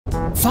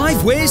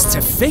5 ways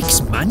to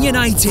fix Man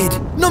United.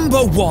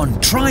 Number 1,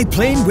 try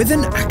playing with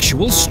an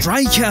actual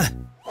striker.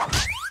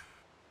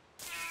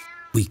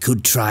 We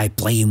could try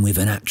playing with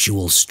an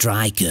actual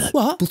striker.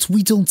 What? But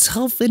we don't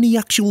have any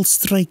actual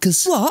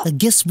strikers. What? I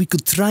guess we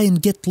could try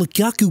and get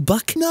Lukaku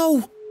back.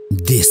 No.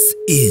 This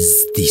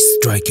is the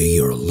striker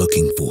you're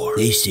looking for.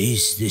 This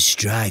is the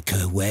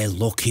striker we're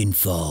looking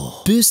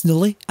for.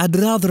 Personally, I'd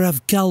rather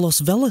have Carlos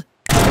Vela.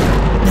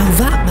 Now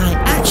that might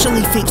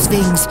actually fix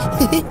things.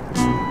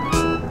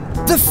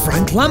 The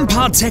Frank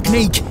Lampard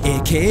technique,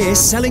 aka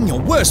selling your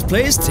worst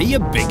players to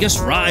your biggest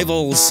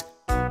rivals.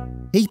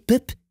 Hey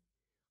Pep,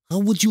 how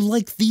would you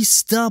like these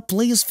star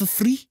players for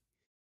free?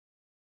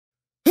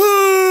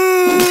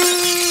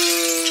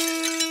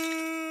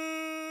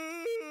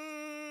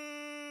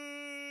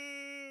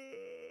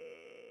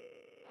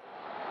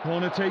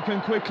 Corner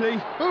taken quickly.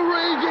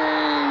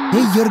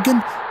 Hey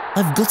Jurgen,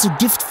 I've got a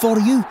gift for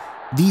you.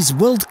 These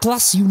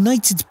world-class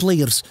United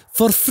players,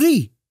 for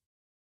free.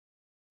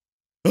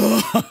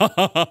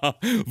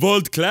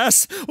 World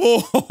class?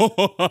 Oh,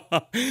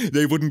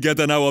 they wouldn't get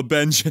on our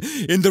bench.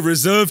 In the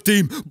reserve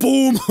team.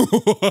 Boom!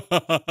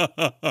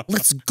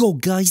 Let's go,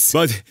 guys.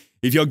 But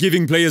if you're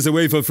giving players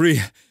away for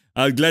free,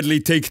 I'll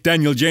gladly take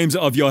Daniel James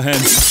off your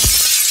hands.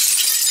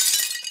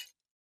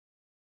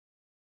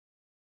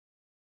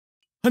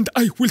 And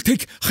I will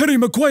take Harry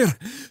Maguire.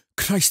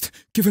 Christ,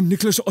 given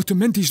Nicholas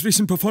Otamendi's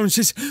recent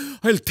performances,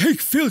 I'll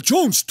take Phil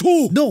Jones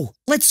too. No,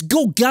 let's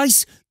go,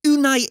 guys.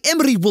 Unai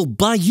Emery will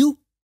buy you.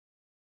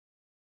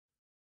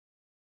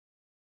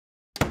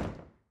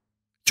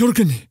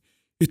 Jurgen,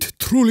 it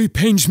truly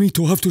pains me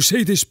to have to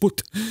say this,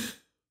 but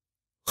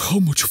how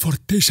much for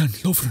Dejan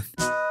Lovren?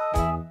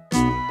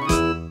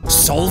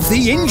 Solve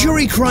the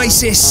injury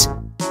crisis.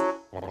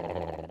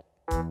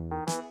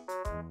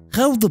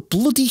 How the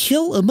bloody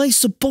hell am I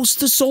supposed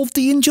to solve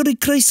the injury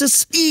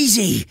crisis?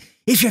 Easy.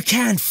 If you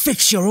can't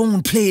fix your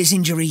own players'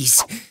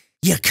 injuries,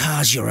 you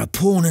cause your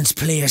opponent's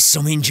players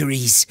some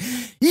injuries.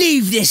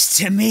 Leave this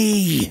to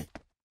me.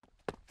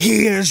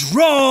 Here's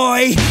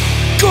Roy.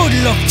 Good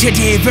luck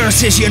today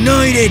versus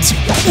United.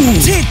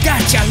 Take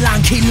that, you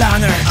lanky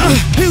longer.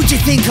 Who do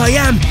you think I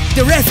am?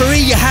 The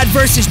referee you had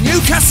versus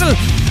Newcastle?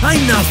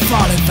 I'm not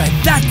falling for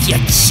that, you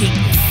cheating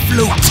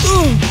fluke.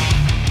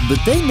 But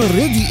I'm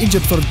already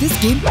injured for this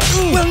game.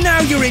 Well,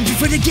 now you're injured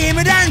for the game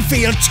at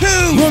Anfield too.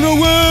 Run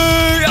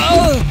away!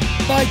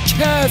 My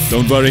calf.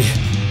 Don't worry,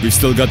 we've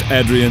still got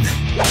Adrian.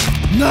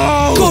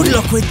 No! Good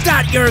luck with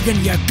that, Jurgen,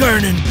 you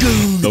gurning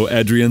goon! Though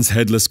Adrian's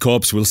headless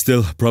corpse will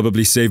still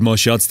probably save more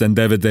shots than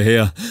David De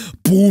Gea.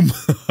 Boom!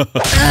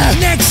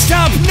 Next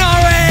up,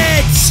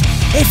 Norwich!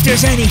 If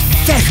there's any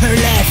fecker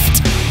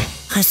left.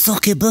 I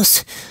suck it,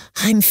 boss.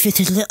 I'm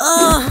fitted.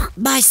 Oh,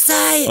 my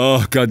side!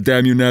 Oh,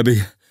 goddamn you,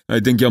 Nabby. I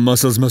think your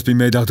muscles must be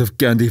made out of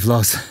candy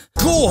floss.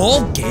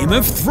 Call Game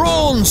of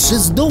Thrones.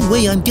 There's no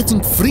way I'm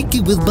getting freaky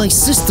with my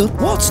sister.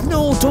 What?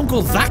 No, don't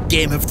go that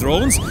Game of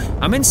Thrones.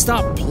 I mean,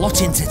 start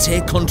plotting to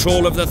take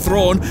control of the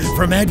throne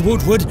from Ed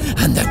Woodward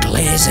and the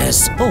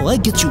Glazers. Oh, I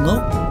get you now.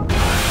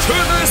 To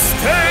the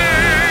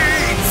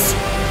States!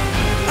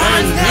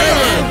 And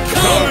never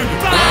come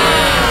back!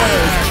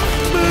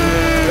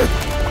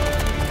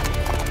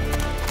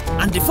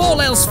 And if all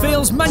else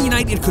fails, Man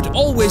United could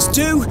always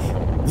do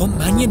what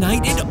Man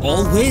United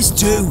always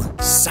do.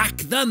 Sack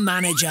the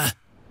manager.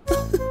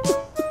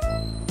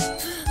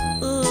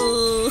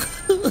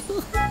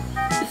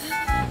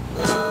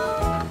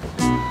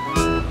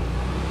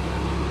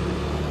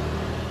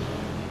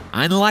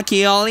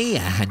 Unlucky Ollie,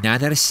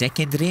 another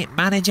second-rate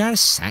manager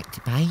sacked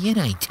by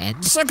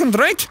United.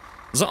 Second-rate?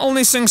 The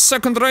only thing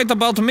second-rate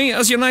about me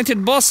as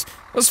United boss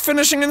was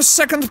finishing in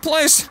second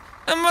place.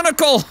 A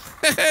miracle!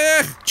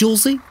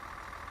 Josie,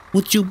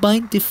 would you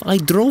mind if I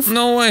drove?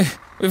 No way.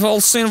 We've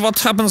all seen what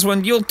happens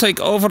when you take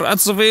over at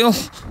the wheel.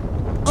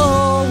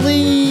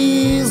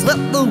 Always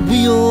let the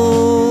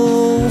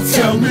wheel.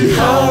 Tell me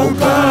how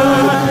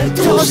bad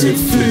does it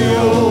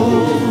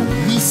feel?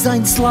 We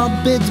signed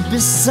Slabed,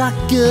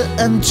 Bissaka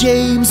and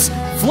James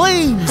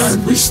Flames.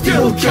 And we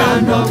still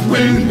cannot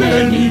win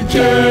any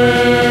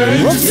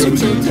games.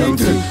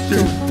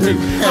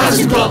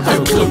 Hasn't got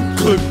a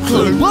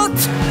clue. What?